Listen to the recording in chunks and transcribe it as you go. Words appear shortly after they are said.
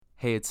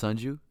Hey, it's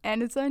Sanju.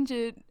 And it's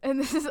Sanjit, and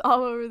this is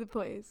all over the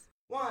place.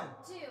 1,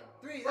 2,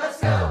 3, let's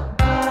go!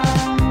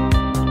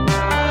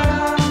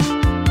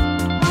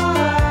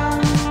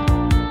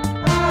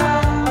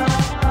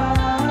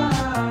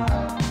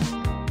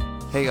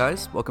 Hey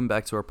guys, welcome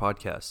back to our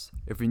podcast.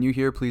 If you're new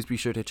here, please be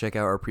sure to check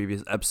out our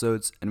previous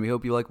episodes, and we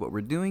hope you like what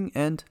we're doing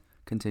and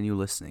continue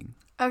listening.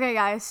 Okay,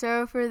 guys,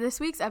 so for this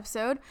week's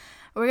episode,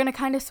 we're going to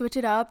kind of switch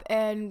it up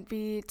and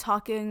be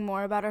talking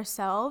more about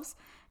ourselves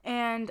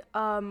and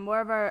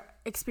more of our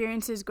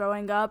experiences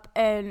growing up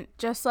and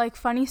just like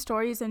funny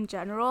stories in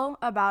general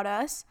about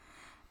us.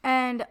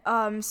 And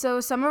so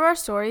some of our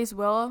stories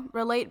will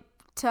relate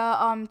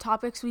to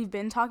topics we've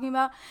been talking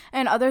about,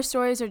 and other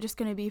stories are just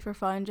going to be for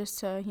fun, just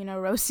to,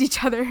 roast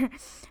each other.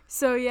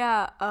 So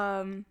yeah,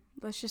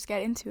 let's just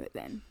get into it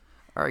then.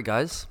 All right,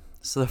 guys.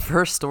 So the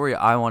first story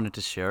I wanted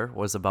to share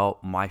was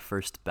about my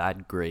first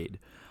bad grade.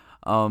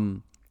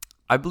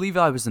 I believe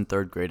I was in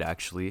third grade,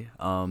 actually.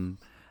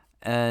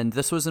 And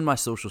this was in my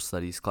social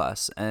studies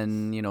class.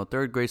 And,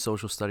 third grade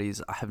social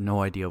studies, I have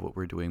no idea what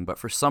we're doing. But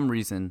for some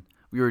reason,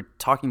 we were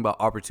talking about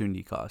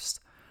opportunity cost.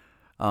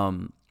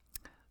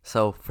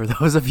 So for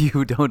those of you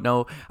who don't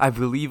know, I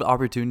believe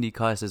opportunity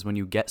cost is when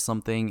you get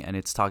something and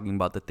it's talking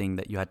about the thing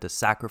that you had to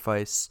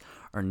sacrifice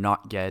or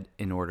not get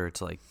in order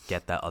to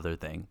get that other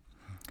thing.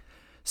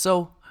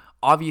 So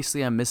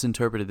obviously I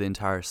misinterpreted the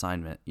entire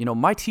assignment.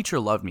 My teacher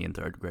loved me in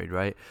third grade,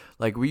 right?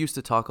 We used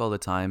to talk all the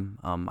time.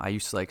 I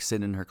used to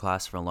sit in her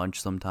class for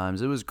lunch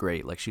sometimes. It was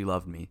great. She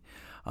loved me.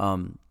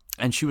 And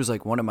she was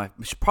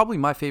probably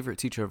my favorite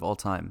teacher of all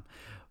time.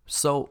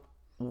 So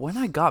when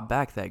I got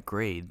back that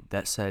grade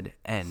that said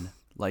N,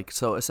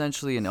 so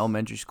essentially in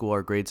elementary school,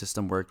 our grade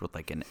system worked with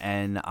an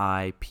N,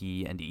 I,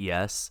 P, and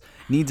ES.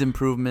 Needs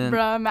improvement.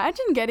 Bruh,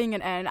 imagine getting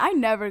an N. I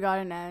never got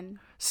an N.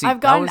 See, I've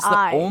gotten that was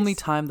I's. The only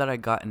time that I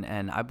got an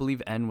N. I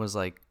believe N was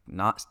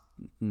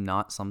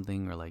not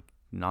something or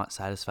not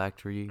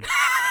satisfactory.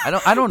 I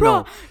don't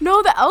know.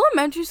 No, the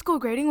elementary school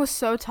grading was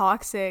so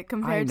toxic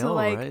compared to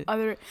right?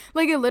 other.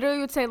 It literally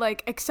would say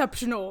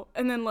exceptional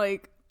and then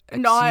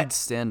Exceed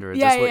standards.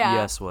 Yeah, that's what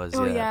yeah. ES was.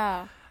 Oh, yeah.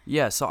 yeah.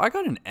 Yeah, so I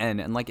got an N,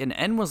 and an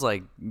N was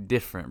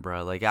different,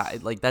 bro.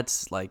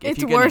 That's if it's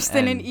you get worse an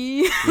than N, an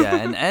E. Yeah,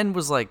 an N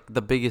was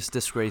the biggest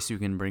disgrace you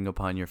can bring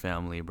upon your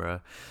family, bro.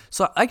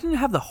 So I didn't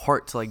have the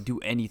heart to do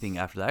anything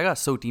after that. I got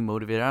so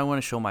demotivated. I didn't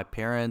want to show my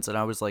parents, and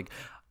I was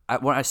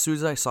as soon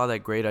as I saw that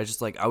grade, I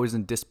just I was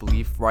in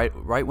disbelief.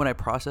 Right when I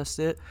processed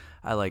it,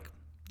 I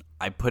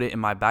put it in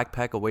my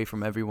backpack away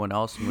from everyone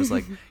else and was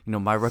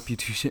my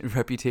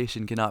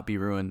reputation cannot be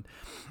ruined.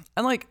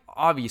 And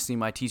obviously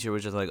my teacher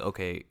was just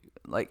okay.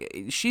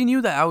 She knew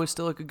that I was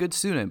still a good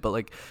student,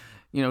 but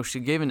she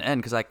gave an N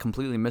because I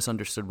completely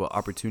misunderstood what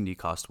opportunity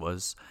cost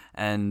was.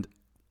 And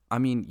I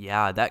mean,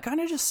 yeah, that kind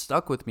of just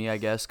stuck with me, I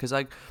guess, because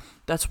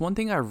that's one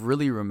thing I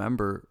really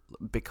remember,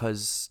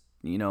 because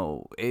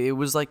it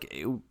was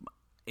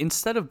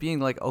instead of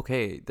being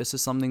okay, this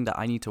is something that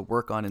I need to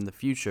work on in the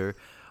future,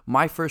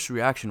 my first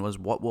reaction was,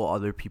 what will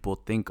other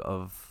people think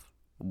of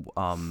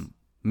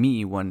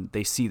me when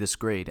they see this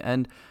grade?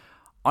 And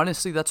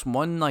honestly, that's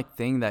one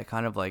thing that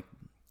kind of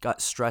got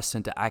stressed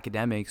into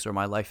academics or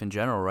my life in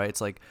general, right?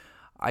 It's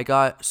I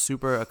got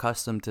super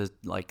accustomed to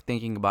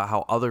thinking about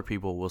how other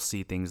people will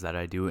see things that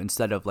I do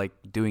instead of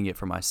doing it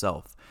for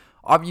myself.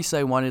 Obviously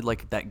I wanted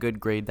that good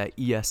grade, that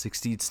ES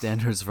exceed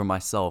standards for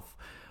myself,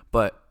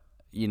 but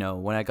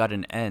when I got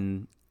an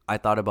N, I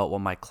thought about what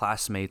my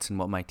classmates and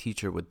what my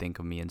teacher would think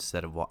of me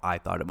instead of what I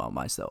thought about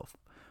myself,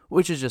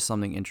 which is just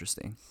something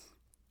interesting.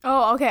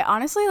 Oh, okay.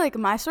 Honestly,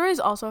 my story is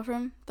also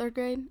from third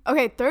grade.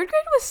 Okay, third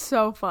grade was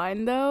so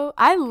fun, though.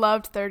 I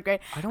loved third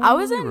grade. I don't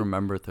really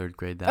remember third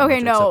grade that much,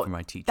 except for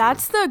my teacher.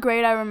 That's the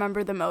grade I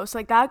remember the most.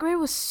 That grade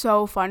was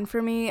so fun for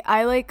me.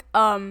 I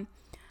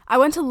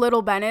went to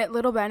Little Bennett.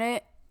 Little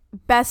Bennett,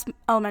 best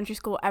elementary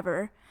school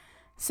ever.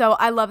 So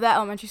I love that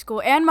elementary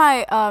school. And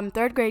my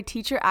third grade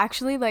teacher,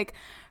 actually,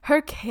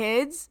 her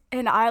kids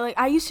and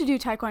I used to do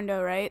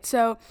taekwondo, right?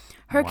 So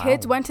her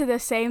kids went to the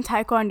same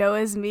taekwondo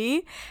as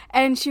me,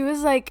 and she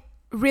was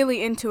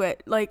really into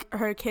it,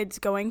 her kids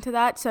going to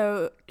that.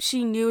 So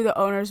she knew the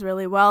owners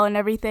really well and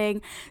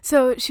everything.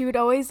 So she would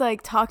always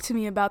talk to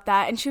me about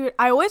that. And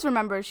I always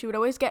remember she would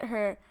always get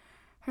her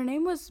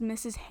name was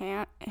Mrs.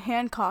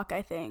 Hancock,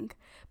 I think.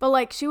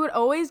 But she would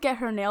always get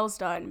her nails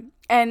done,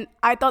 and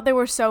I thought they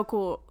were so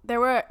cool. They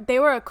were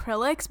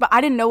acrylics, but I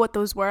didn't know what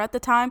those were at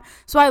the time.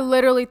 So I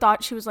literally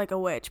thought she was a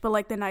witch,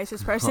 but the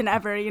nicest person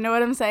ever. You know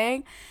what I'm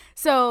saying?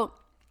 So,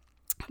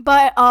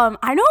 but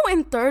I know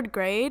in third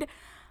grade,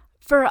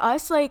 for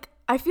us,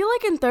 I feel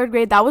in third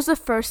grade, that was the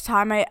first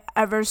time I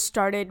ever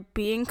started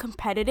being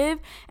competitive,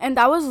 and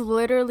that was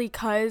literally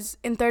because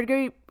in third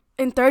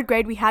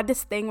grade, we had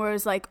this thing where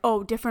it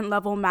was different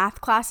level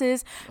math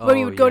classes where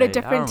we would go to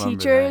different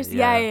teachers.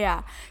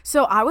 Yeah.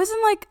 So I was in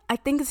I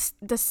think it's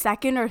the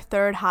second or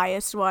third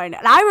highest one.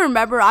 And I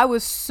remember I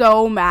was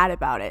so mad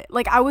about it.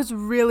 I was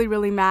really,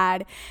 really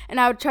mad. And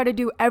I would try to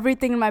do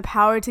everything in my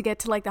power to get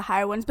to the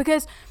higher ones,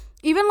 because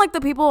even like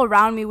the people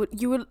around me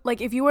you would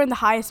like, if you were in the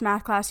highest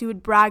math class, you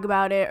would brag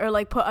about it or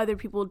like put other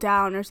people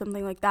down or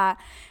something like that.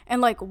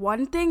 And like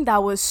one thing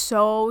that was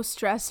so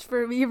stressed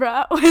for me,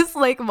 bro, was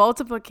like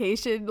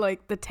multiplication,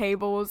 like the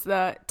tables,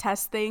 the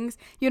test things.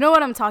 You know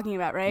what I'm talking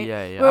about, right?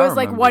 Yeah. Where it was I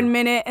like remember. 1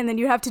 minute and then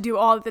you have to do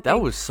all of the things.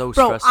 That was so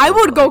bro, stressful. I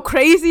would but, go like,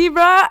 crazy,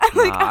 bro.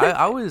 Like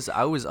I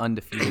was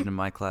undefeated in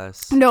my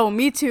class. no,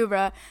 me too,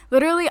 bruh.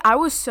 Literally, I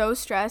was so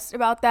stressed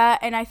about that.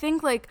 And I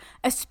think, like,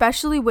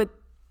 especially with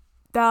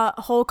the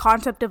whole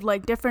concept of,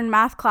 like, different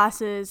math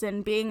classes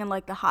and being in,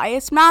 like, the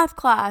highest math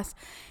class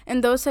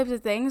and those types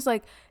of things,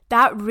 like,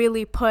 that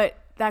really put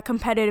that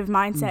competitive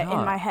mindset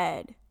in my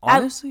head.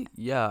 Honestly,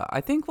 yeah.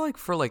 I think, like,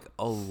 for, like,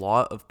 a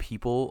lot of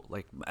people,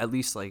 like, at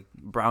least, like,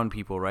 brown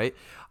people, right?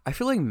 I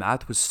feel like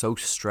math was so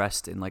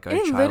stressed in, like, our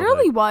It childhood.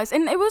 literally was.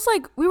 And it was,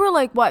 like, we were,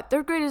 like, what?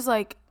 Third grade is,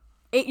 like,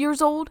 8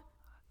 years old?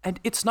 And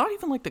it's not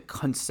even, like, the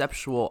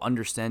conceptual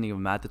understanding of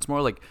math. It's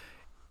more, like,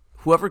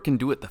 whoever can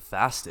do it the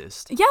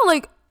fastest. Yeah,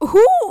 like,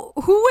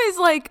 who is,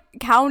 like,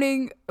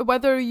 counting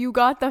whether you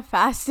got the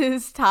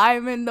fastest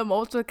time in the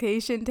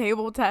multiplication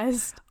table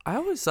test? I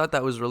always thought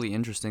that was really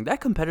interesting.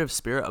 That competitive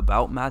spirit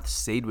about math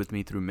stayed with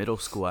me through middle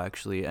school,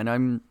 actually.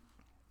 And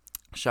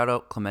shout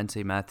out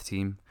Clemente math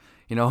team.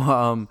 You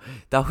know,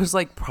 that was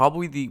like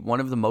probably one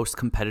of the most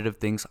competitive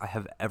things I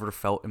have ever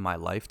felt in my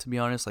life, to be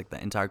honest, like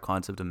the entire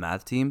concept of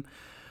math team.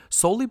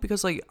 Solely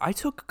because, like, I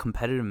took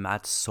competitive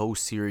math so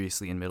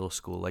seriously in middle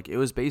school. Like, it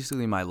was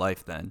basically my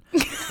life then.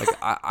 Like,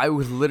 I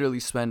would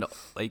literally spend,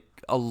 like,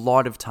 a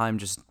lot of time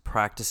just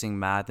practicing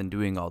math and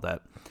doing all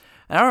that.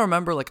 And I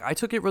remember, like, I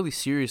took it really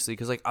seriously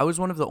because, like, I was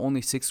one of the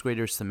only sixth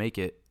graders to make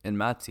it in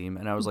math team.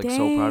 And I was, like,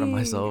 so proud of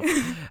myself.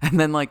 And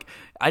then, like,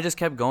 I just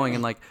kept going.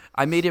 And, like,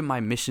 I made it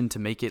my mission to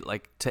make it,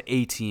 like, to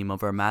A team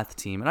of our math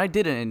team. And I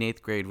did it in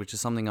 8th grade, which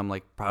is something I'm,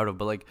 like, proud of.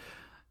 But, like,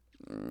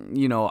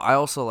 you know, I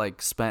also,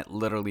 like, spent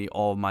literally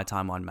all my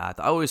time on math.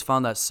 I always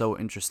found that so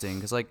interesting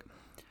because, like,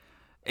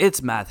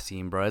 it's math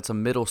team, bro. It's a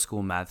middle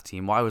school math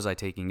team. Why was I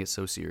taking it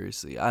so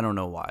seriously? I don't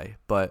know why.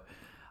 But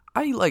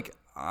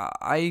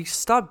I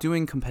stopped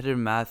doing competitive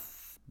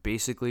math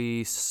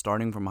basically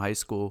starting from high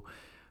school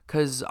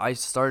because I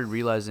started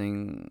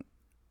realizing,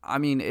 I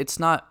mean, it's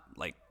not,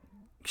 like,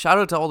 shout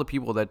out to all the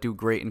people that do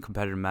great in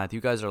competitive math.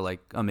 You guys are, like,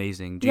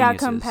 amazing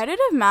geniuses. Yeah,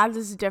 competitive math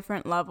is a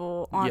different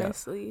level,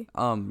 honestly.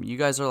 Yeah. You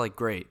guys are, like,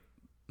 great.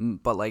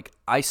 But, like,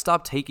 I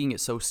stopped taking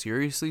it so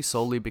seriously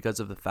solely because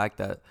of the fact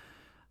that,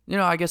 you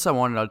know, I guess I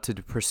wanted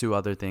to pursue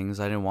other things.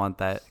 I didn't want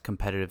that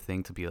competitive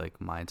thing to be, like,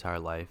 my entire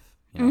life.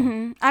 You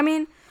know? I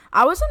mean,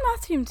 I was in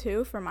math team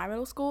too for my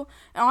middle school,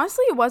 and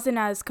honestly it wasn't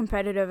as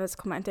competitive as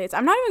Clemente's.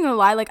 I'm not even gonna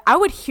lie, like, I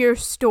would hear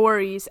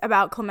stories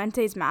about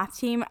Clemente's math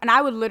team and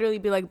I would literally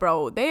be like,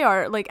 bro, they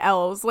are like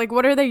L's, like,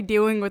 what are they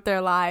doing with their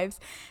lives?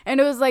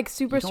 And it was like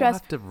super You don't stressful.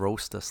 have to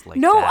roast us like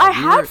No, that. I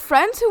had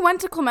friends who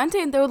went to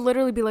Clemente and they would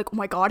literally be like, oh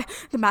my god,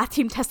 the math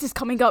team test is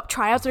coming up,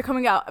 tryouts are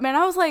coming out. I mean,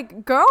 I was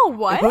like, girl,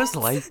 what? It was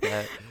like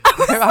that.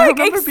 was I like,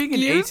 remember being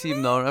in A excuse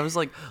team though, and I was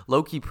like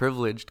low-key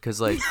privileged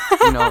because, like,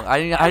 you know, I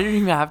didn't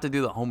even have to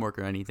do the homework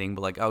or anything,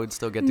 but, like, I would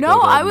still get to go to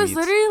all I the was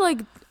meets. literally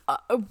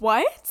like,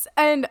 what?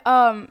 And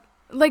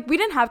like, we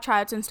didn't have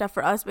tryouts and stuff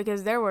for us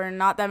because there were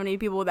not that many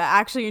people that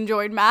actually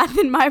enjoyed math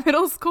in my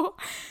middle school.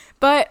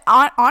 But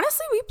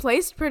honestly, we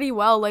placed pretty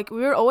well. Like,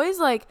 we were always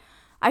like,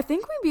 I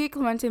think we beat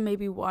Clemente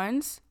maybe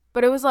once,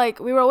 but it was like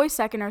we were always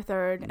second or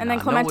third, and then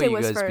Clemente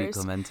was you guys beat first.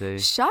 Clemente.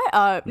 Shut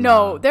up!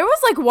 No, there was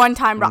like one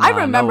time, bro. I Nah,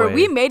 no remember way.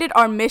 we made it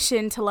our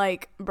mission to,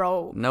 like,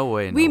 bro. No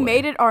way. We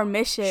made it our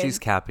mission. She's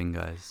capping,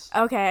 guys.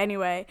 Okay,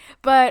 anyway.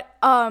 But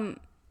no,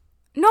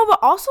 but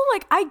also,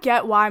 like, I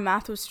get why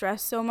math was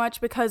stressed so much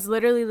because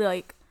literally,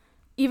 like,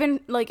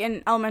 even like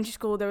in elementary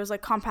school there was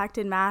like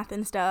compacted math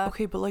and stuff.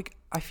 Okay, but, like,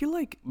 I feel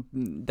like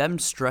them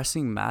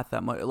stressing math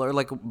that much, or,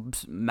 like,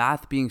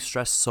 math being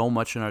stressed so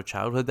much in our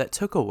childhood, that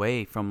took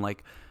away from,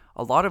 like,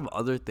 a lot of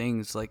other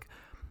things. Like,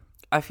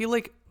 I feel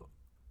like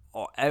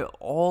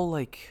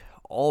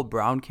all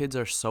brown kids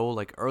are so,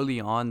 like,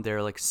 early on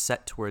they're, like,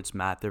 set towards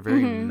math. They're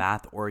very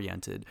math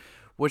oriented,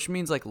 which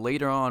means, like,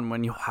 later on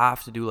when you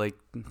have to do, like,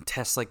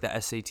 tests like the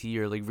SAT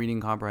or, like,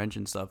 reading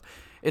comprehension stuff,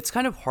 it's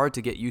kind of hard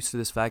to get used to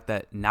this fact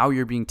that now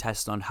you're being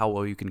tested on how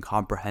well you can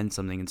comprehend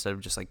something instead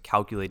of just, like,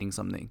 calculating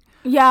something.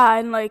 Yeah,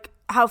 and like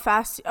how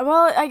fast.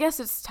 Well, I guess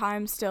it's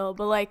time still,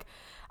 but, like,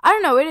 I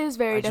don't know. It is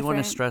very I just different.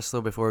 want to stress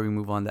though before we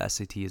move on, the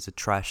SAT is a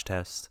trash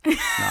test. No,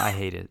 I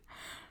hate it.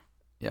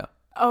 Yeah.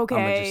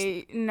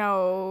 Okay,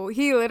 no,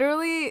 he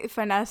literally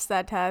finessed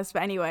that test.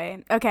 But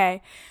anyway,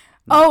 okay.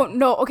 Oh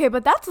no, okay,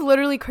 but that's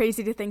literally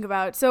crazy to think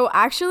about. So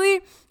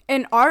actually,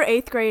 in our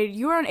 8th grade,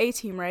 you were on A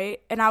team,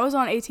 right? And I was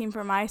on A team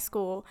for my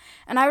school.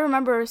 And I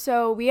remember,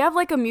 so we have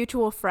like a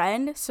mutual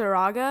friend,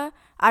 Saraga.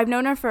 I've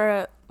known her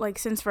for like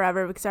since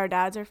forever because our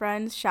dads are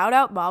friends. Shout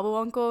out Bobble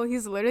Uncle.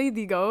 He's literally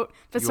the GOAT.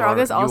 But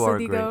Saraga's also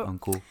the great, GOAT.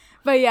 Uncle.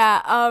 But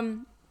yeah,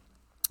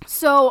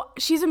 So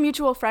she's a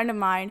mutual friend of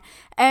mine,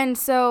 and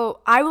so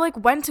I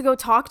like went to go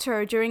talk to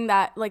her during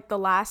that like the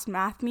last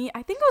math meet.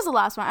 I think it was the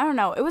last one. I don't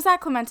know. It was at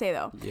Clemente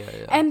though. Yeah.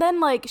 And then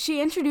like she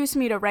introduced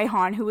me to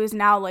Rayhan, who is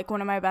now like one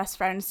of my best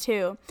friends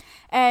too.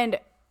 And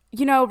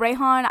you know,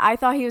 Rayhan, I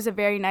thought he was a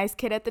very nice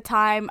kid at the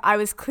time. I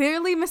was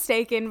clearly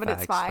mistaken, but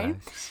it's fine.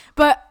 Facts.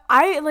 But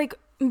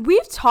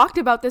we've talked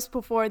about this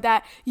before,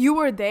 that you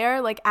were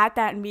there like at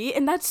that meet,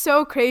 and that's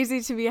so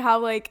crazy to me how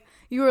like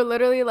you were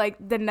literally like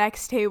the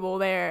next table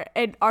there,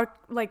 and our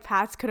like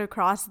paths could have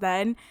crossed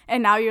then,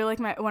 and now you're like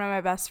one of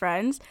my best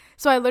friends.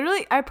 So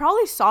I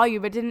probably saw you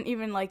but didn't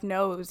even like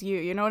know it was you.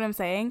 You know what I'm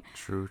saying?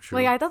 True.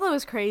 Like I thought that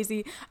was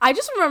crazy. I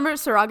just remember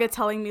Saraga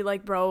telling me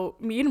like, bro,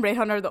 me and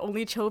Rayhan are the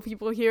only chill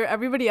people here.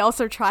 Everybody else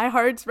are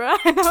tryhards, bro.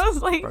 And I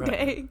was like, Bruh.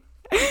 dang.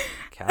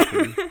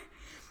 Cappy.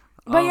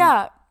 But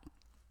yeah,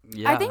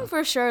 Yeah. I think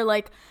for sure,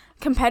 like,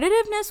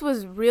 competitiveness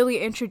was really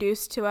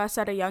introduced to us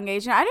at a young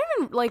age, and I didn't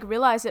even like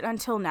realize it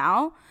until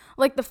now.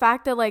 Like the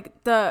fact that like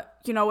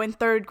in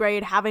third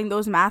grade having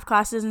those math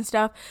classes and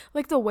stuff,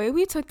 like the way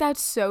we took that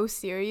so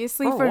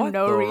seriously for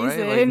no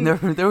reason.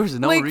 Right? Like, there was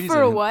no like, reason.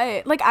 for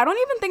what? Like I don't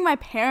even think my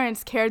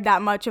parents cared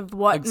that much of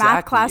what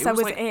math class I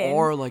was like in.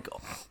 Or like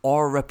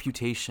our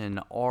reputation,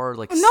 or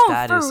like No,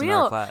 status for in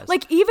our real. class.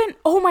 Like even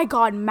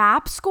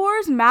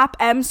map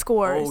M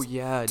scores. Oh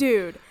yeah,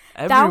 dude.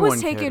 That Everyone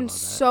was cared taken about that.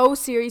 so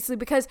seriously,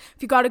 because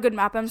if you got a good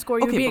map M score,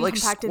 you're Okay, being but like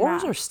compacted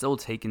scores math. are still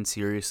taken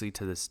seriously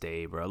to this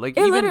day, bro. Like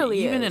It even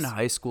literally in is.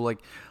 high school,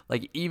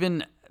 like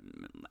even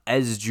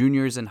as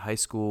juniors in high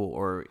school,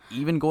 or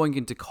even going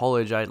into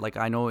college, I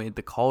know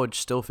the college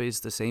still face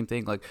the same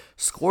thing. Like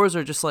scores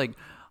are just like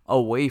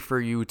a way for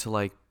you to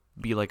like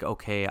be like,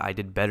 okay, I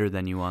did better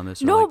than you on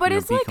this. Or, No, like, but you know,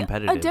 it's be like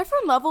competitive. a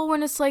different level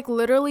when it's like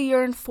literally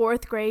you're in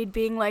 4th grade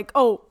being like,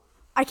 oh,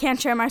 I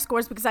can't share my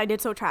scores because I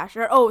did so trash,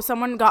 or oh,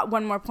 someone got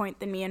 1 more point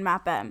than me in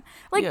map M.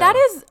 Like that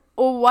is,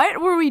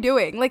 what were we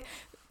doing? Like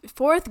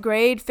 4th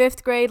grade,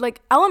 5th grade, like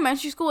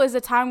elementary school is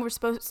a time we're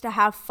supposed to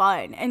have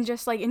fun and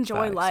just like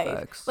enjoy life.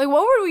 Facts. Like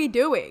what were we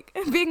doing?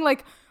 Being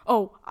like,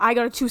 oh, I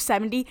got a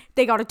 270,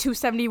 they got a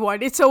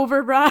 271, it's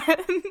over, bruh.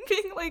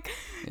 Being like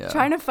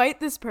trying to fight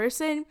this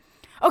person.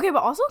 Okay,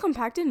 but also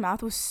compacted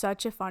math was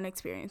such a fun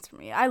experience for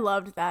me. I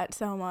loved that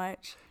so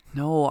much.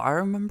 No, I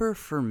remember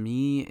for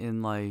me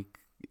in like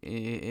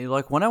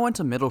when I went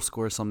to middle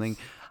school or something,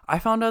 I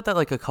found out that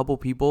like a couple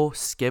people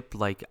skipped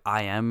like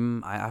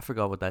I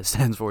forgot what that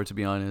stands for, to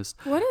be honest.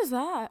 What is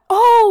that?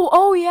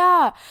 Oh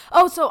yeah.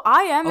 Oh, so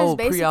IM is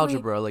basically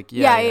pre-algebra, like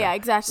yeah,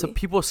 exactly. So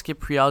people skipped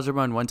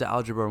pre-algebra and went to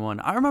algebra 1.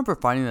 I remember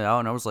finding that out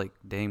and I was like,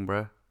 dang,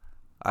 bro.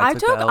 I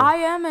took the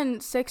L. IM in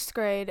 6th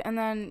grade, and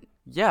then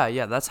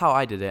Yeah, that's how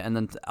I did it. And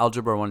then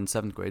algebra 1 in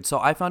 7th grade. So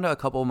I found out a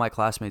couple of my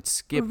classmates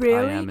skipped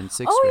really? IM in 6th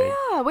grade.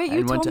 Oh yeah, wait, you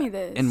and told me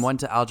this. And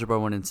went to algebra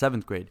 1 in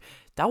 7th grade.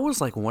 That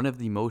was like one of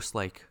the most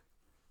like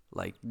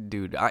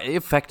dude, it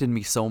affected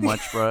me so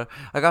much, bro.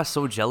 I got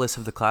so jealous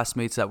of the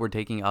classmates that were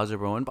taking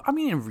algebra 1. But I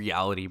mean, in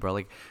reality, bro,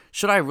 like,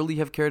 should I really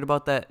have cared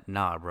about that?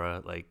 Nah,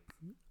 bro. Like,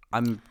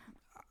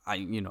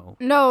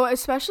 No,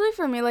 especially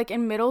for me, like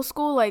in middle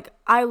school, like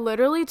I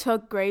literally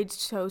took grades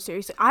so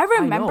seriously. I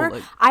remember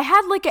I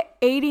had like an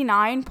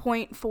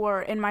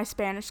 89.4 in my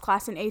Spanish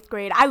class in 8th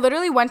grade. I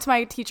literally went to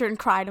my teacher and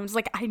cried. I was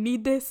like, I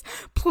need this,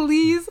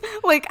 please.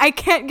 Like, I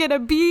can't get a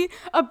B.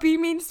 A B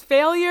means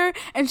failure.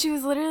 And she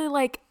was literally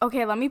like,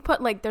 okay, let me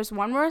put like, there's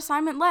one more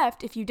assignment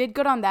left. If you did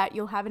good on that,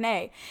 you'll have an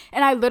A.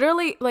 And I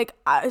literally like,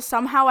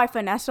 somehow I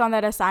finessed on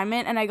that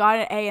assignment and I got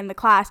an A in the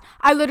class.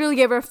 I literally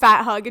gave her a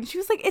fat hug and she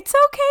was like, it's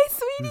okay,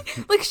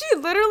 sweetie. Like, she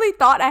literally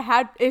thought I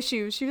had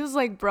issues. She was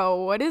like,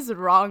 bro, what is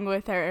wrong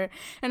with her?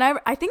 And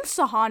I think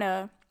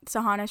Sahana,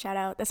 shout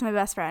out, that's my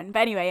best friend. But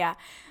anyway, yeah,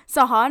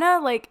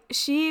 Sahana, like,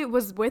 she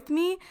was with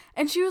me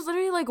and she was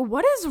literally like,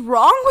 what is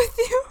wrong with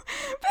you?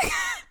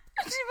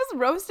 She was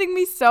roasting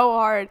me so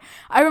hard.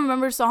 I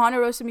remember Sahana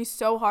roasted me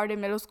so hard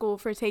in middle school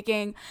for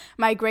taking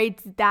my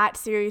grades that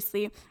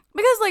seriously.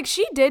 Because, like,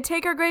 she did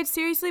take her grades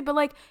seriously, but,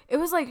 like, it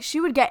was, like, she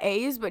would get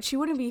A's, but she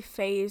wouldn't be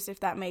phased, if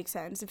that makes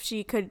sense, if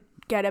she could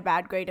get a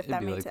bad grade, if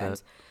that makes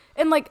sense.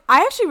 And, like,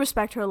 I actually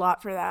respect her a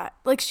lot for that.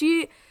 Like,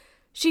 she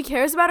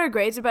cares about her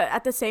grades, but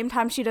at the same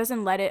time, she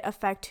doesn't let it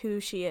affect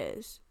who she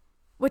is,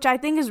 which I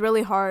think is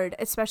really hard,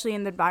 especially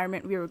in the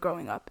environment we were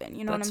growing up in.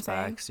 You know what I'm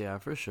saying? Facts, yeah,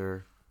 for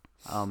sure.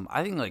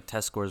 I think, like,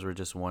 test scores were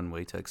just one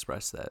way to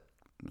express that,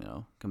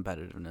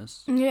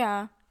 competitiveness.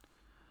 Yeah.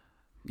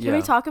 Can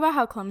we talk about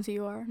how clumsy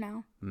you are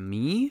now?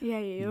 Me? Yeah,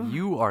 you.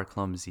 You are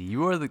clumsy.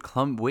 You are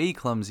way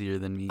clumsier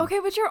than me.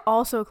 Okay, but you're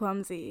also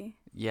clumsy.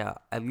 Yeah,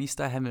 at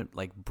least I haven't,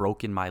 like,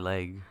 broken my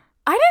leg.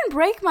 I didn't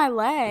break my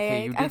leg.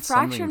 Okay, you did I fractured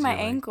something my to your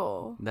leg.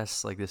 ankle.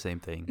 That's, like, the same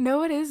thing.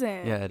 No, it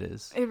isn't. Yeah, it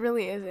is. It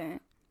really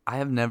isn't. I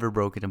have never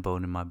broken a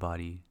bone in my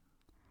body.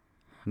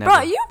 Never.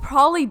 Bro, you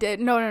probably did.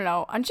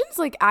 No. Anjan's,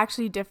 like,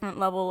 actually different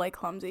level, like,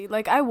 clumsy.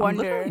 Like, I I'm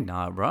wonder. literally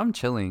not, bro. I'm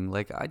chilling.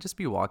 Like, I just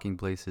be walking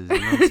places. You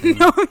know what I'm saying?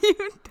 No,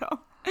 you don't.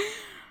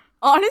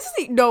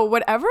 Honestly, no.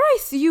 Whenever I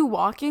see you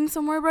walking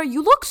somewhere, bro,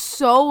 you look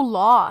so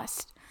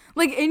lost.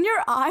 Like, in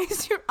your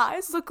eyes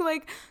look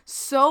like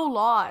so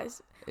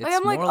lost. Like,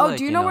 I'm like, more oh,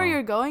 do you know where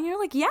you're going? You're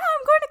like, yeah,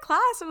 I'm going to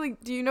class. I'm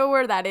like, do you know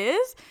where that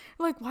is?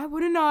 You're like, why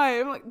wouldn't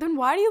I? I'm like, then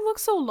why do you look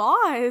so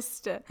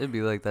lost? It'd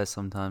be like that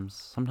sometimes.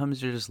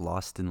 Sometimes you're just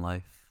lost in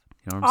life.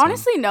 You know what I'm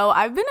Honestly, no.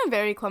 I've been a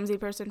very clumsy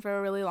person for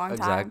a really long time.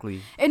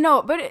 Exactly. And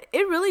no, but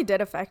it really did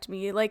affect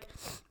me. Like,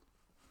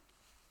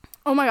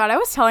 oh my God, I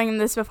was telling him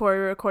this before we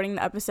were recording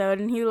the episode,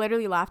 and he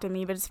literally laughed at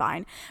me, but it's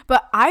fine.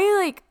 But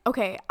I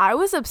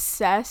was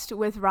obsessed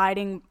with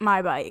riding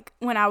my bike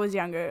when I was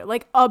younger.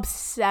 Like,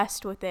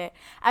 obsessed with it.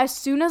 As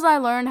soon as I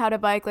learned how to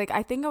bike, like,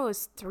 I think I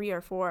was 3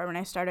 or 4 when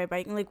I started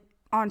biking, like,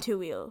 on 2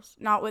 wheels,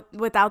 not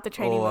without the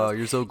training wheels. Oh, wow,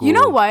 you're so cool. You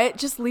know what?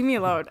 Just leave me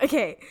alone.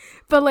 Okay.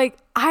 But like,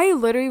 I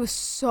literally was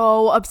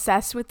so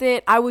obsessed with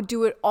it. I would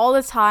do it all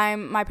the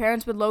time. My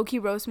parents would low-key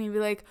roast me and be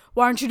like,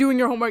 why aren't you doing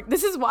your homework?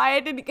 This is why I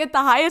didn't get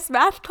the highest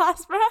math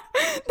class,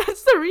 bruh.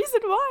 That's the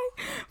reason why.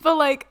 But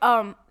like,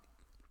 I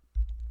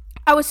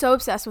was so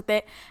obsessed with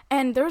it.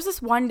 And there was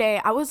this one day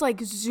I was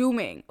like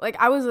zooming. Like,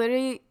 I was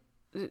literally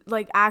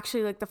like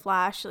actually like the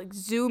Flash, like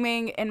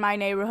zooming in my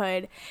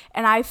neighborhood,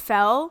 and I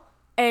fell.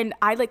 And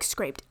I like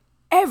scraped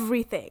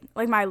everything,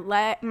 like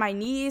my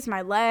knees,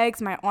 my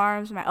legs, my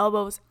arms, my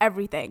elbows,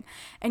 everything.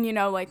 And you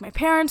know, like my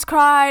parents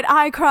cried,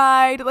 I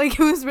cried, like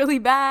it was really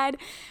bad.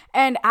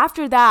 And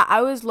after that,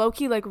 I was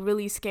low-key like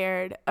really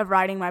scared of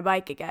riding my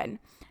bike again.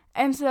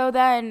 And so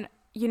then,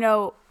 you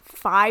know,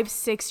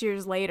 5-6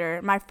 years later,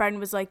 my friend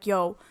was like,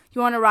 yo,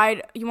 you want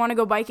to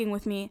go biking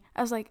with me?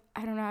 I was like,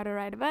 I don't know how to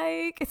ride a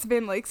bike. It's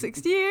been like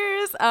 6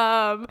 years.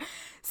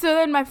 So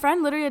then my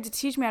friend literally had to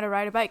teach me how to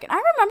ride a bike. And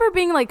I remember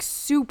being like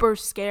super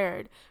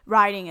scared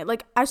riding it.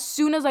 Like, as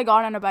soon as I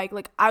got on a bike,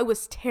 like I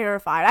was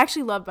terrified. I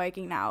actually love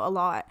biking now a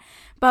lot,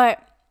 but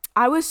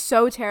I was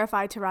so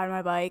terrified to ride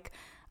my bike.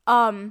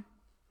 And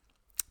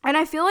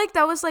I feel like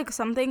that was like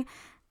something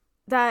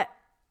that,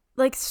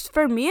 like,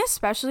 for me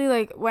especially,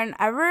 like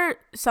whenever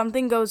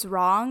something goes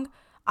wrong,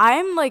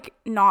 I'm like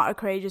not a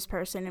courageous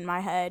person in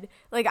my head.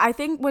 Like, I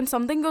think when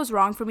something goes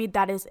wrong for me,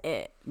 that is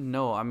it.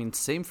 No, I mean,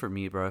 same for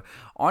me, bro.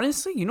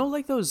 Honestly, you know,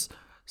 like those.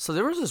 So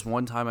there was this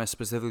one time I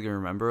specifically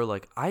remember,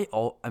 like,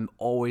 I'm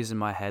always in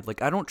my head.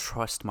 Like, I don't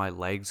trust my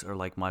legs or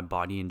like my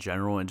body in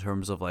general in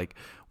terms of like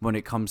when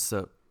it comes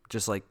to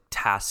just like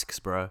tasks,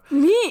 bro.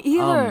 Me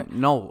either.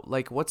 No,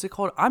 like, what's it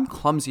called? I'm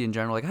clumsy in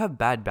general. Like, I have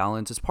bad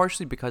balance. It's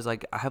partially because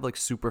like I have like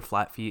super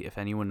flat feet. If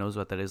anyone knows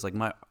what that is, like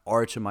my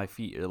arch of my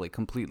feet are like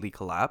completely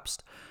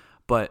collapsed.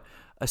 But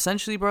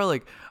essentially, bro,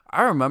 like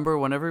I remember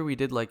whenever we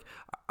did like,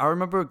 I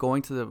remember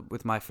going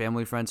with my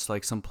family friends to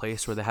like some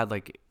place where they had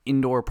like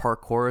indoor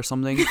parkour or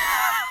something.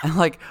 And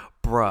like,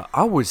 bruh,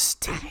 I was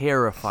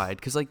terrified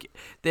because like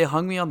they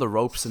hung me on the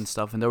ropes and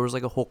stuff, and there was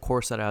like a whole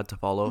course that I had to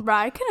follow. Bruh,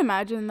 I can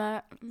imagine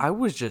that. I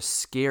was just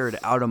scared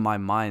out of my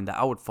mind that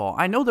I would fall.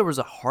 I know there was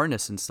a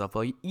harness and stuff.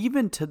 Like,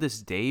 even to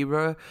this day,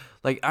 bruh,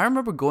 like I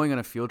remember going on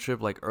a field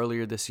trip like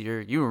earlier this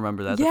year. You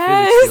remember that?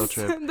 Yes, the physics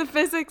field trip. The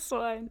physics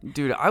one.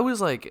 Dude, I was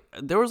like,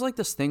 there was like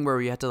this thing where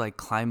we had to like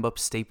climb up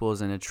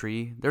staples in a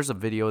tree. There's a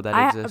video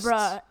that exists.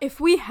 Bruh, if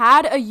we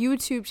had a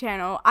YouTube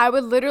channel, I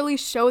would literally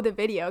show the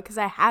video because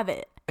I have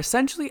it.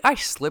 Essentially, I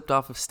slipped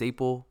off a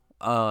staple,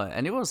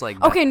 and it was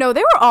like... Okay, no,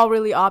 they were all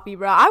really oppy,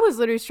 bro. I was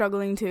literally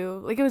struggling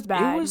too. Like, it was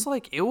bad.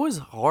 It was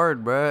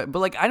hard, bro. But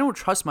like, I don't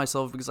trust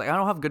myself because like I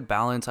don't have good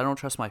balance. I don't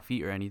trust my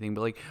feet or anything.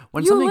 But like,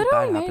 when something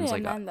bad happens,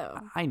 like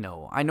I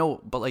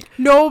know, but like...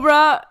 No,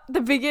 bro. The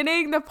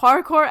beginning, the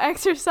parkour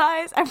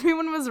exercise,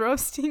 everyone was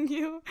roasting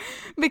you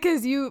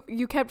because you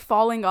kept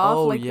falling off.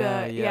 Oh, like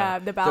yeah.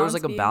 The balance There was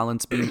like beam. a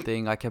balance beam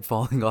thing. I kept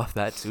falling off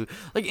that too.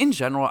 Like, in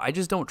general, I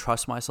just don't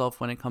trust myself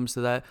when it comes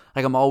to that.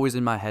 Like, I'm always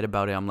in my head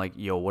about it. I'm like,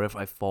 yo, what if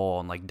I fall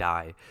and like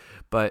die?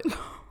 But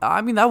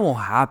I mean, that won't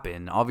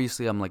happen.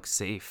 Obviously, I'm like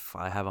safe.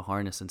 I have a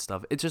harness and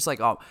stuff. It's just like,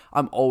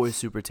 I'm always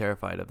super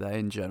terrified of that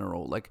in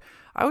general. Like,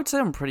 I would say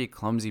I'm a pretty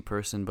clumsy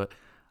person, but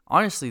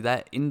honestly,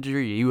 that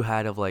injury you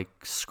had of like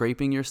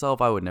scraping yourself,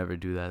 I would never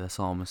do that. That's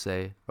all I'm gonna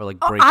say. Or like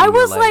breaking I your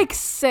was leg. like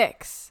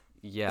 6.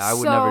 Yeah, I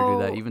would never do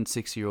that. Even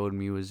 6-year-old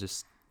me was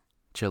just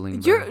chilling.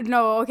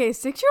 Okay,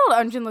 6-year-old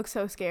Unjin looks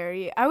so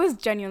scary. I was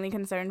genuinely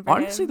concerned for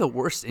Honestly, him. the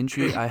worst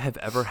injury I have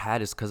ever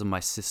had is because of my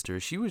sister.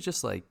 She was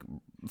just like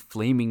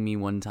flaming me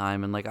one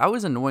time, and like I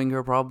was annoying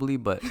her probably,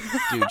 but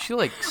dude, she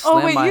like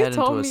slammed my head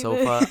into a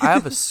sofa. I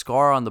have a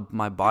scar on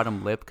my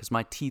bottom lip because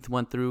my teeth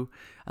went through,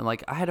 and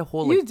like I had a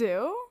whole like. You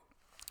do?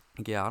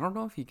 Yeah, I don't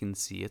know if you can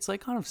see. It's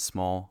like kind of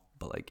small,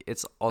 but like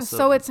it's also.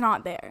 So it's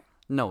not there.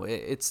 No,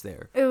 it's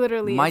there. It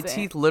literally. My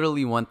teeth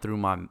literally went through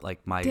my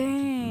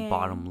Dang.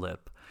 bottom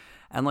lip.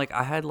 And like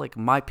I had like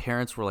my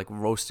parents were like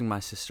roasting my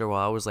sister while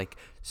I was like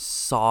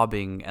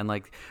sobbing, and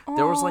like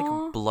there was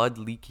like blood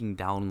leaking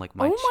down like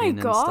my chin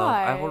and stuff.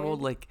 I had a whole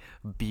like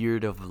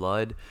beard of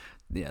blood.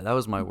 Yeah, that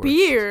was my worst.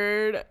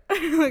 Beard.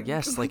 Like,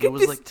 yes, like it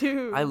was like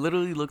dude. I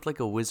literally looked like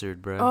a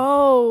wizard, bro.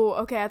 Oh,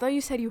 okay. I thought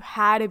you said you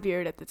had a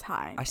beard at the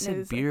time. I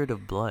said beard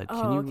of blood.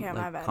 Oh, Can you okay,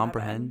 my bad,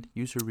 comprehend?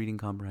 Use your reading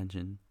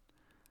comprehension.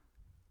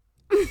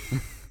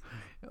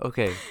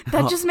 Okay.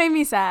 That just made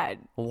me sad.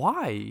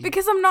 Why?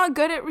 Because I'm not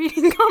good at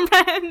reading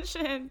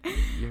comprehension.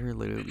 You're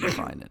literally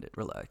fine at it.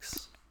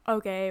 Relax.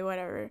 okay,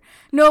 whatever.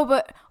 No,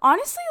 but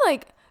honestly,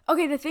 like,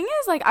 okay, the thing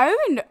is, like, I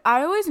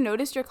always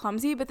noticed you're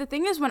clumsy, but the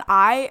thing is, when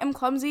I am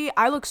clumsy,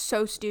 I look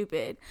so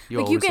stupid. You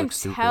Like, you always can look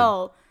stupid.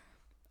 tell.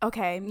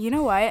 Okay, you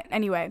know what?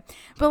 Anyway,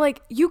 but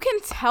like, you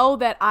can tell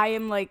that I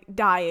am like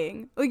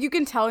dying. Like, you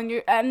can tell,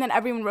 and then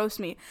everyone roasts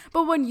me.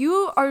 But when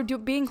you are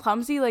being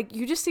clumsy, like,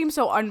 you just seem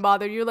so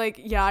unbothered. You're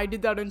like, yeah, I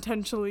did that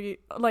intentionally.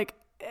 Like,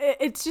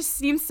 it just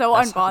seems so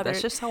unbothered.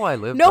 That's just how I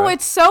live. No, bro.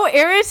 it's so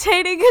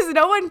irritating because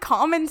no one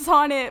comments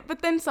on it.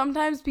 But then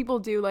sometimes people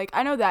do. Like,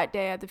 I know that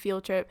day at the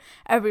field trip,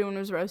 everyone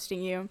was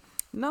roasting you.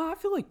 No, I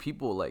feel like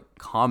people like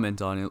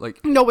comment on it.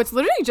 Like, No, it's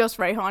literally just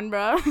Rayhan,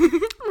 bro.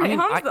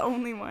 Rayhan's I- the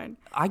only one.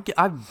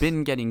 I've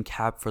been getting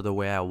capped for the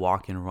way I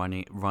walk and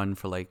run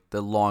for like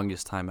the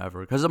longest time ever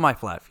because of my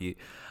flat feet.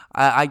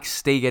 I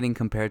stay getting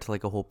compared to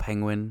like a whole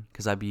penguin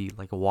because I be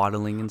like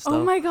waddling and stuff.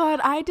 Oh my god,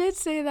 I did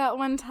say that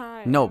one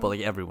time. No, but like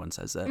everyone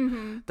says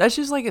that. That's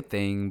just like a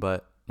thing,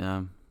 but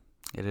yeah,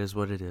 it is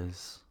what it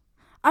is.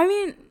 I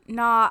mean,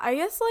 nah, I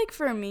guess like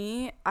for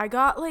me, I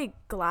got like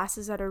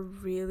glasses at a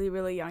really,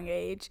 really young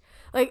age.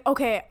 Like,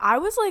 okay, I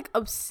was like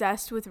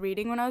obsessed with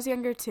reading when I was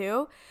younger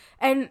too.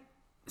 And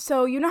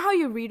so, you know how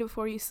you read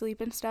before you sleep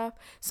and stuff?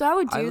 So I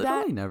would do I that.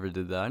 literally never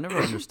did that. I never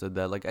understood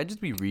that. Like, I'd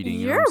just be reading.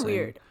 You know You're what I'm saying?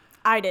 weird.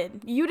 I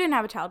did. You didn't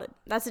have a childhood.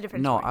 That's a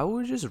different No, story. I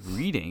was just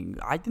reading.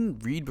 I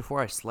didn't read before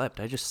I slept.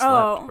 I just slept.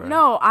 Oh, bro.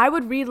 no, I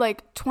would read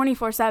like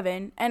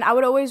 24/7, and I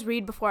would always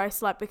read before I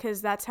slept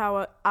because that's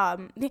how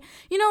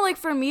you know, like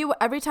for me,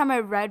 every time I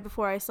read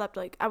before I slept,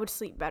 like I would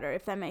sleep better,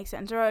 if that makes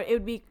sense, or it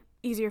would be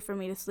easier for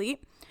me to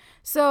sleep.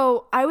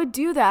 So I would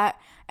do that,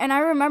 and I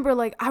remember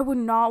like I would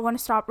not want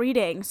to stop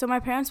reading. So my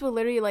parents would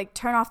literally like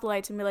turn off the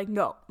lights and be like,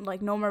 no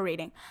more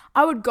reading.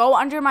 I would go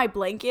under my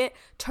blanket,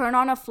 turn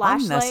on a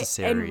flashlight, and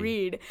Unnecessary.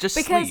 read. Just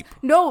because sleep.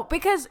 No,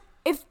 because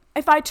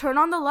if I turn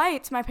on the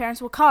lights, my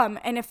parents will come,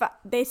 and if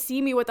they see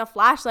me with a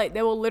flashlight,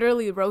 they will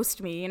literally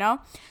roast me, you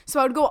know? So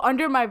I would go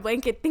under my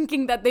blanket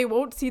thinking that they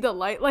won't see the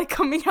light like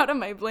coming out of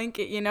my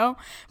blanket, you know?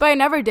 But I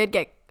never did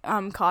get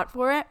caught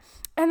for it.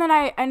 And then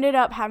I ended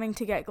up having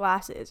to get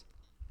glasses.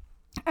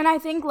 And I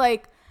think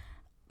like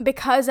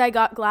because I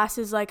got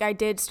glasses, like I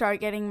did start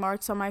getting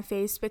marks on my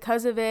face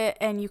because of it,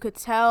 and you could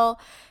tell.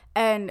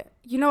 And,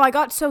 you know, I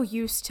got so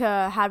used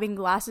to having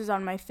glasses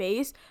on my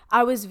face.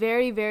 I was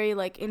very, very,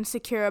 like,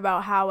 insecure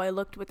about how I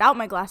looked without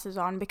my glasses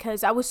on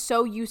because I was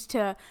so used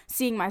to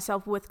seeing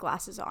myself with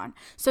glasses on.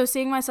 So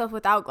seeing myself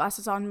without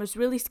glasses on was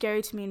really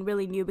scary to me and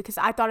really new because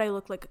I thought I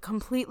looked like a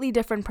completely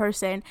different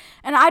person.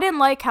 And I didn't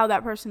like how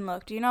that person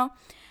looked, you know?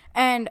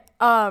 And,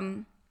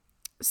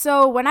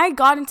 so when I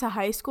got into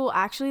high school,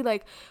 actually,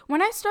 like,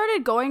 when I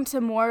started going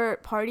to more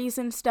parties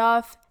and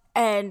stuff,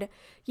 and,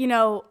 you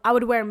know, I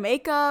would wear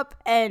makeup,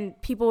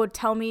 and people would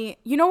tell me,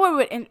 you know what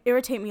would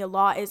irritate me a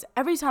lot is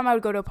every time I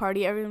would go to a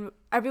party,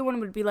 everyone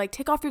would be like,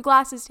 take off your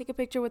glasses, take a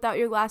picture without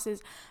your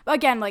glasses. But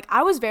again, like,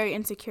 I was very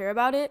insecure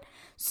about it.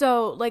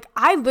 So, like,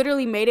 I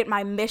literally made it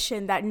my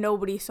mission that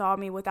nobody saw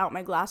me without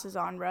my glasses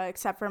on, bro,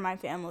 except for my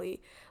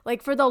family.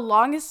 Like, for the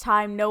longest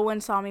time, no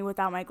one saw me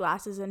without my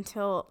glasses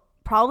until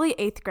probably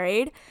 8th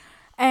grade.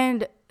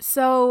 And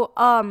so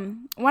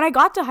when I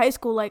got to high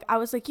school, like I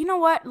was like, you know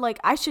what, like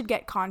I should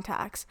get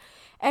contacts.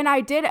 And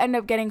I did end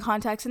up getting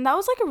contacts, and that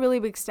was like a really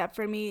big step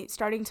for me,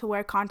 starting to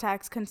wear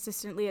contacts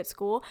consistently at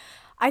school.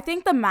 I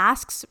think the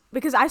masks,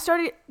 because I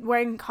started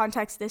wearing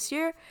contacts this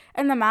year,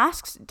 and the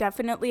masks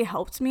definitely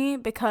helped me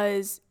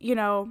because, you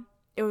know,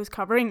 it was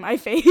covering my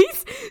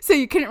face, so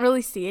you couldn't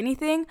really see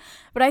anything.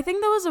 But I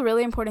think that was a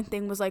really important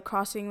thing, was like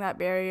crossing that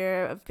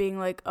barrier of being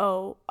like,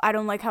 oh, I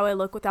don't like how I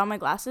look without my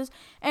glasses.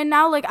 And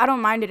now, like, I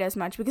don't mind it as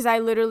much because I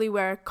literally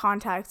wear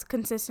contacts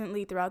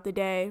consistently throughout the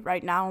day.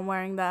 Right now I'm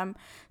wearing them.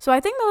 So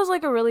I think that was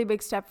like a really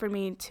big step for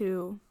me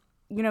to,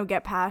 you know,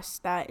 get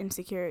past that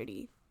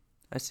insecurity.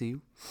 I see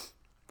you.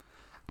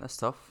 That's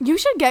tough. You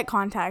should get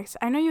contacts.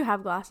 I know you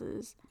have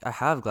glasses. I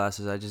have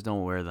glasses. I just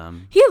don't wear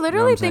them. He literally You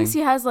know what I'm thinks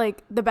saying? he has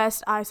like the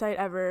best eyesight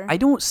ever. I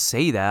don't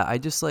say that. I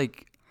just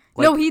like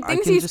no, he I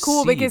thinks can he's just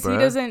cool see, because he bruh.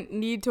 doesn't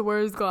need to wear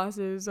his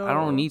glasses. So. I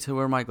don't need to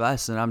wear my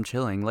glasses and I'm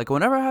chilling. Like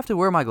whenever I have to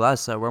wear my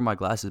glasses, I wear my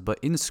glasses. But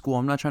in school,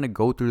 I'm not trying to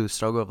go through the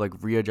struggle of like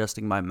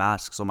readjusting my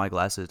mask so my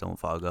glasses don't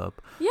fog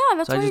up. Yeah,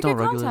 that's So why I just you don't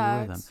get regularly wear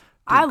them. contacts. Dude,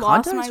 I lost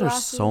my contacts are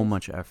glasses. so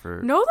much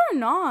effort. No, they're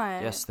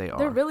not. Yes, they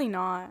They're are. really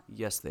not.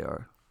 Yes, they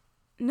are.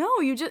 No,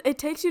 it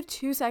takes you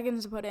 2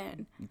 seconds to put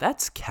in.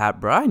 That's cap,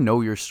 bro. I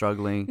know you're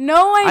struggling.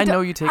 No, I know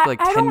you take like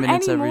 10 don't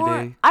minutes every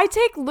anymore. day. I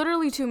take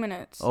literally 2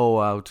 minutes. Oh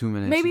wow, 2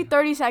 minutes. Maybe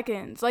 30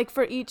 seconds, like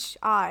for each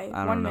eye.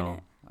 I don't 1 know.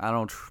 minute. I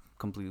don't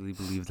completely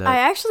believe that. I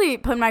actually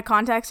put my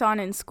contacts on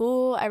in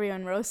school.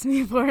 Everyone roasts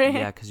me for it.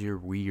 Yeah, because you're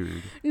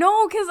weird.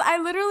 No, because I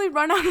literally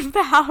run out of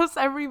the house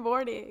every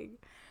morning.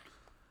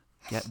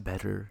 Get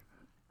better.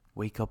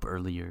 Wake up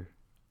earlier.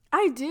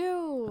 I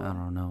do. I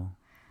don't know.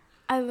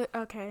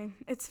 Okay,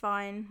 it's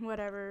fine.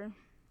 Whatever.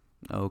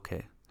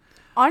 Okay.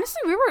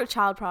 Honestly, we were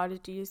child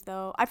prodigies,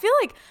 though. I feel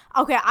like,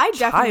 okay, I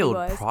definitely Child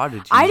was.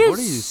 prodigies? I did What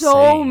are you so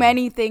saying?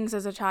 many things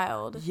as a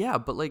child. Yeah,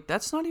 but like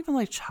that's not even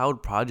like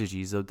child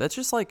prodigies though. That's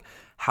just like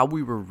how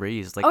we were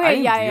raised. Like I Okay,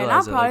 didn't yeah, not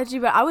realize that. Like, prodigy,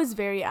 but I was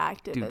very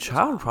active dude, as a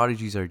child child.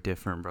 prodigies are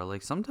different, bro.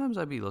 Like sometimes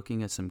I'd be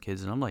looking at some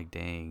kids and I'm like,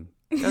 dang,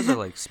 you guys are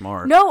like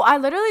smart. No, I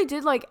literally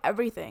did like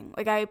everything.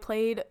 Like I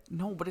played.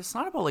 No, but it's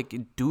not about like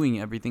doing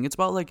everything. It's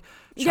about like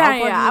child Yeah,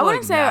 prodigies I are,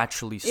 wouldn't like, say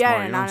naturally smart.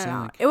 Yeah, You know what I'm saying?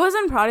 no. Like, It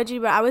wasn't prodigy,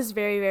 but I was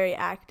very, very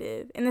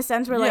active in the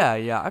sense where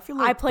like yeah. I feel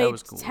like I that played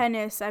was cool.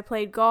 tennis, I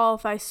played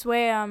golf, I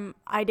swam,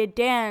 I did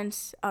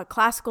dance,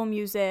 classical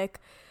music.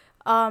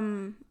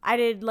 I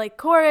did like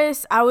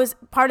chorus. I was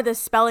part of the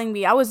spelling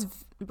bee.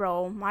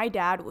 Bro, my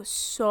dad was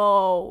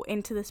so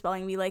into the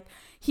spelling bee. Like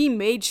he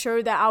made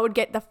sure that I would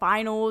get the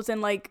finals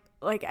and like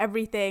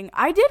everything.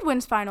 I did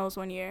win finals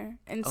one year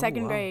in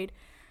second wow. grade.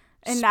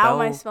 And now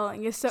my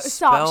spelling is so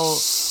stop.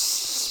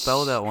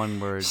 Spell that one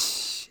word.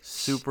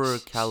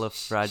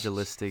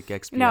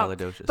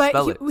 Supercalifragilisticexpialidocious. No,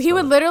 but he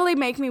would literally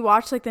make me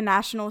watch like the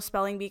national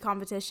spelling bee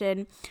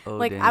competition. Oh,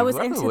 like dang. I was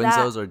Whoever into wins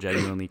that. those are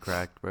genuinely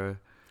cracked, bro.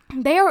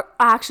 They are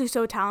actually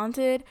so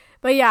talented.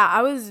 But yeah,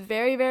 I was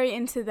very, very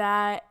into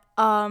that.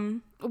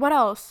 What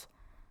else?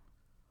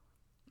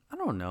 I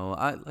don't know.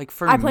 I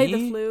played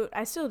the flute.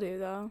 I still do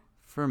though.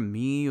 For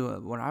me,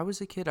 when I was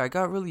a kid, I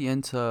got really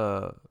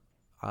into.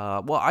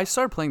 I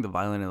started playing the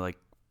violin in like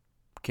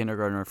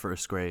kindergarten or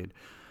first grade,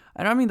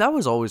 and I mean that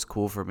was always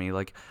cool for me.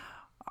 Like,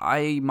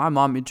 my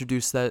mom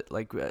introduced that.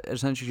 Like,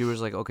 essentially, she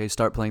was like, "Okay,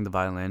 start playing the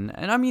violin."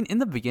 And I mean, in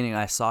the beginning,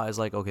 I saw it as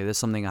like, "Okay, this is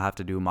something I have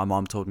to do." My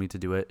mom told me to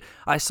do it.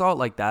 I saw it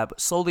like that, but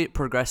slowly it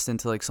progressed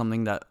into like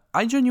something that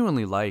I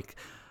genuinely like.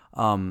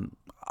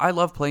 I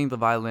love playing the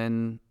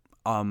violin.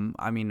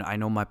 I mean, I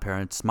know my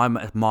parents, my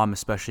mom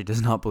especially,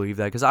 does not believe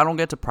that because I don't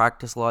get to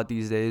practice a lot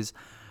these days.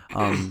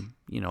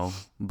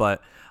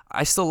 But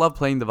I still love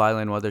playing the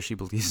violin whether she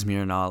believes me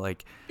or not.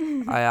 Like,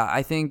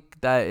 I think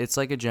that it's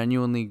like a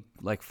genuinely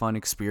like fun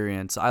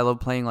experience. I love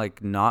playing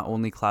like not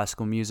only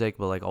classical music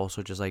but like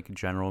also just like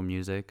general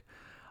music.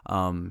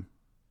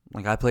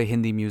 Like I play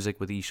Hindi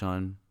music with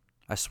Ishan.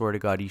 I swear to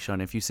God,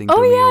 Ishan, if you sing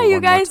Oh To yeah, Miho you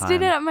one guys more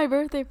did it time, at my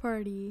birthday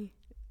party.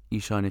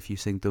 Ishan, if you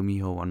sing To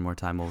Miho one more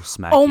time, I'll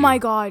smack Oh you. my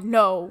God,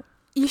 no.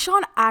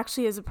 Ishan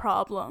actually is a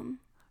problem.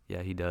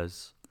 Yeah, he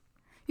does.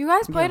 You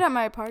guys played at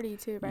my party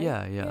too, right?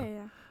 Yeah.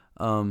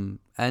 And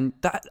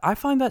that I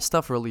find that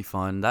stuff really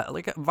fun. That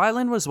like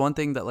violin was one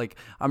thing that like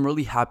I'm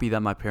really happy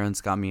that my parents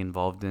got me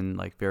involved in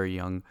like very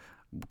young,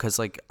 because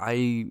like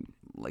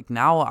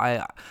now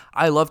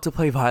I love to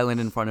play violin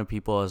in front of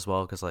people as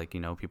well, because like, you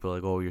know, people are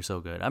like, oh, you're so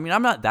good. I mean,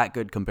 I'm not that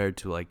good compared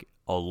to like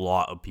a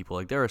lot of people.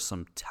 Like there are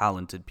some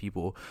talented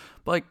people,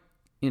 but like,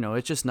 you know,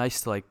 it's just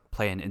nice to like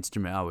play an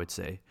instrument, I would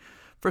say.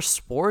 For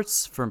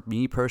sports, for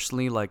me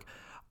personally, like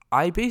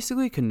I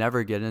basically could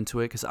never get into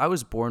it because I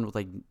was born with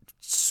like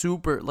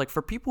super, like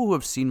for people who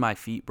have seen my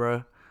feet,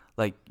 bruh,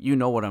 like you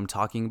know what I'm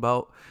talking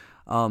about.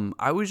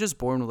 I was just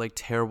born with like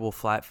terrible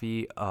flat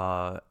feet.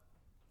 I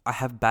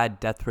have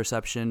bad depth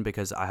perception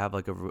because I have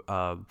like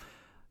a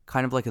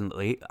kind of like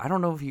I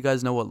don't know if you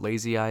guys know what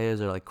lazy eye is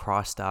or like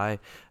crossed eye.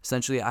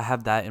 Essentially, I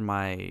have that in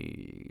my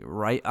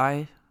right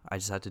eye. I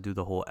just had to do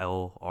the whole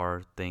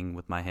LR thing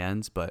with my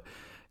hands, but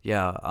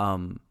yeah,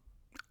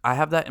 I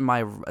have that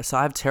so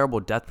I have terrible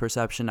depth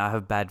perception. I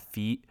have bad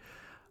feet.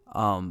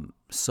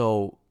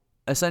 So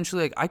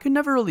essentially, like I could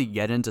never really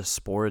get into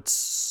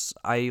sports.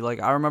 I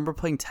remember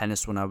playing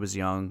tennis when I was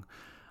young.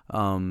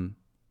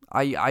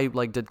 I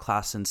like did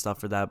class and stuff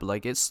for that, but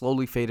like it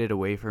slowly faded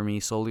away for me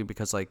solely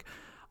because like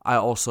I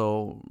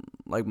also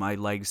like my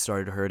legs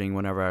started hurting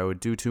whenever I would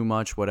do too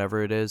much,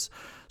 whatever it is.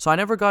 So I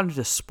never got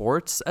into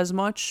sports as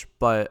much,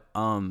 but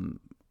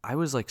I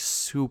was like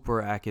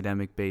super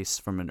academic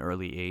based from an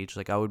early age.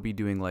 Like I would be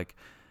doing like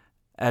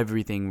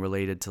everything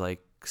related to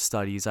like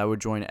studies. I would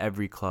join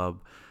every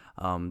club.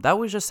 That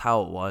was just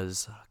how it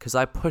was because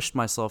I pushed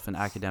myself in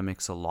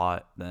academics a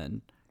lot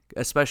then,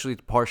 especially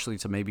partially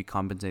to maybe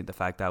compensate the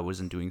fact that I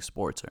wasn't doing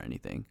sports or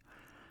anything.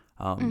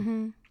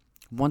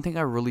 One thing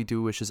I really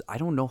do wish is I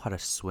don't know how to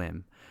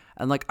swim.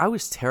 And like I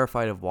was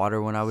terrified of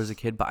water when I was a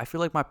kid, but I feel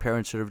like my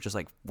parents should have just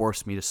like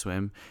forced me to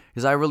swim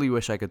because I really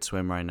wish I could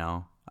swim right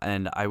now.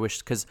 And I wish,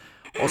 because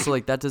also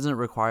like that doesn't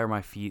require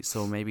my feet,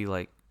 so maybe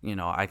like, you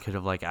know, I could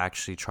have like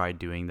actually tried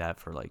doing that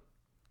for like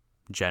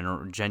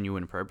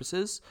genuine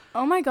purposes.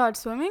 Oh my God,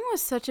 swimming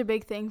was such a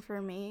big thing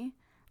for me.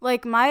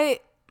 Like my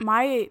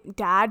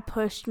dad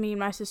pushed me and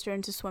my sister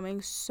into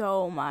swimming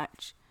so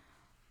much.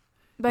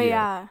 But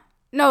yeah.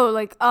 No,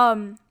 like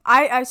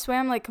I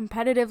swam like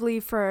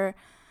competitively for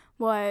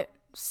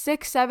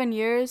 6-7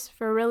 years,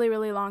 for a really,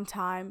 really long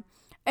time.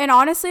 And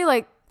honestly,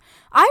 like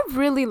I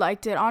really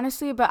liked it,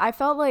 honestly, but I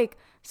felt like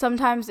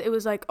sometimes it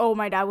was like, oh,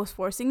 my dad was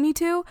forcing me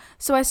to,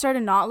 so I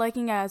started not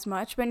liking it as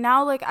much. But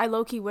now like I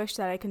low-key wish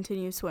that I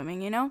continued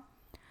swimming, you know?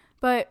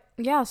 But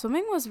yeah,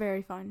 swimming was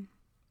very fun.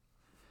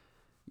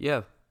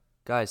 Yeah,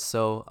 guys,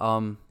 so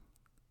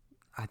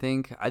I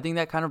think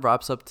that kind of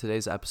wraps up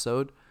today's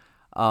episode.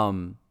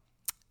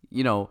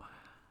 You know,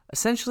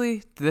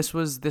 essentially, this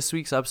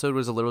week's episode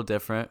was a little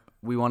different.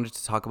 We wanted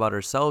to talk about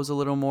ourselves a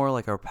little more,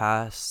 like our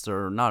past,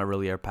 or not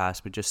really our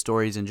past, but just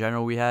stories in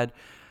general we had.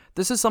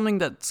 This is something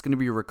that's going to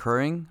be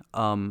recurring.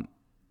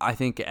 I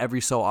think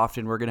every so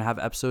often we're going to have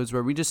episodes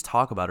where we just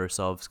talk about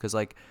ourselves, because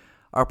like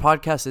our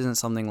podcast isn't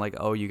something like,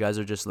 oh, you guys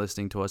are just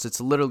listening to us.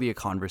 It's literally a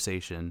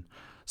conversation.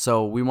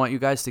 So we want you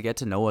guys to get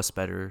to know us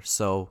better.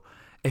 So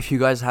if you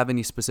guys have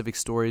any specific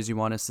stories you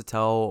want us to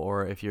tell,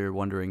 or if you're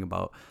wondering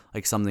about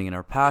like something in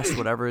our past,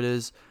 whatever it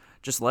is,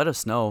 just let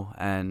us know.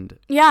 And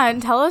Yeah,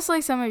 and tell us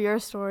like some of your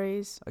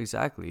stories.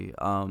 exactly.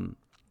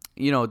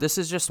 This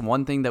is just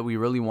one thing that we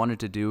really wanted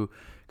to do,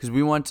 because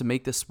we wanted to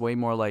make this way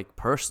more like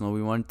personal.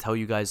 We want to tell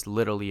you guys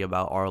literally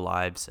about our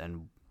lives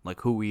and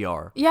like who we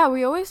are. Yeah,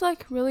 we always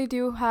like really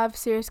do have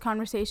serious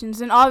conversations,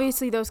 and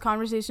obviously those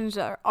conversations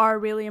are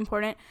really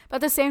important, but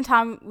at the same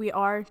time we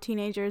are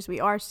teenagers, we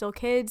are still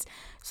kids,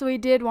 so we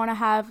did want to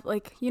have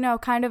like,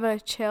 kind of a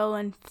chill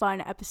and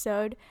fun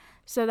episode.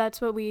 So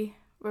that's what we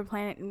were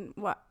planning,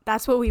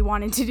 that's what we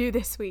wanted to do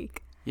this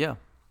week. Yeah.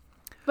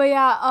 But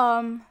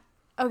yeah,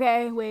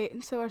 okay,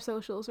 wait, so our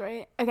socials,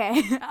 right?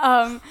 Okay.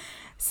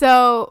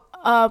 So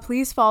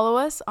please follow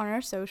us on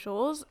our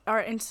socials.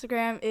 Our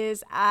Instagram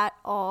is at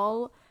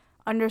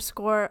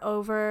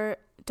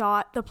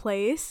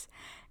all_over.theplace.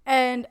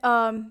 And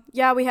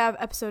we have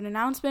episode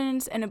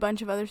announcements and a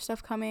bunch of other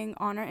stuff coming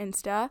on our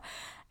Insta.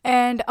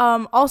 And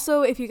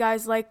also, if you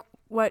guys like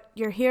what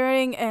you're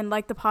hearing and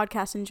like the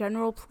podcast in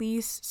general,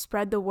 please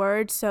spread the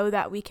word so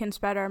that we can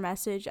spread our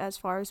message as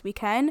far as we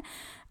can.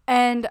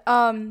 And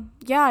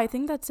I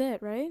think that's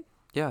it, right?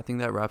 Yeah, I think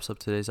that wraps up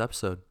today's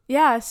episode.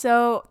 Yeah,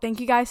 so thank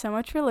you guys so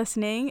much for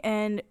listening,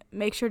 and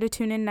make sure to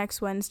tune in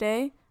next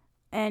Wednesday.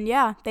 And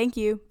yeah, thank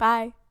you.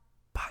 Bye.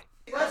 Bye.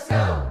 Let's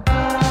go.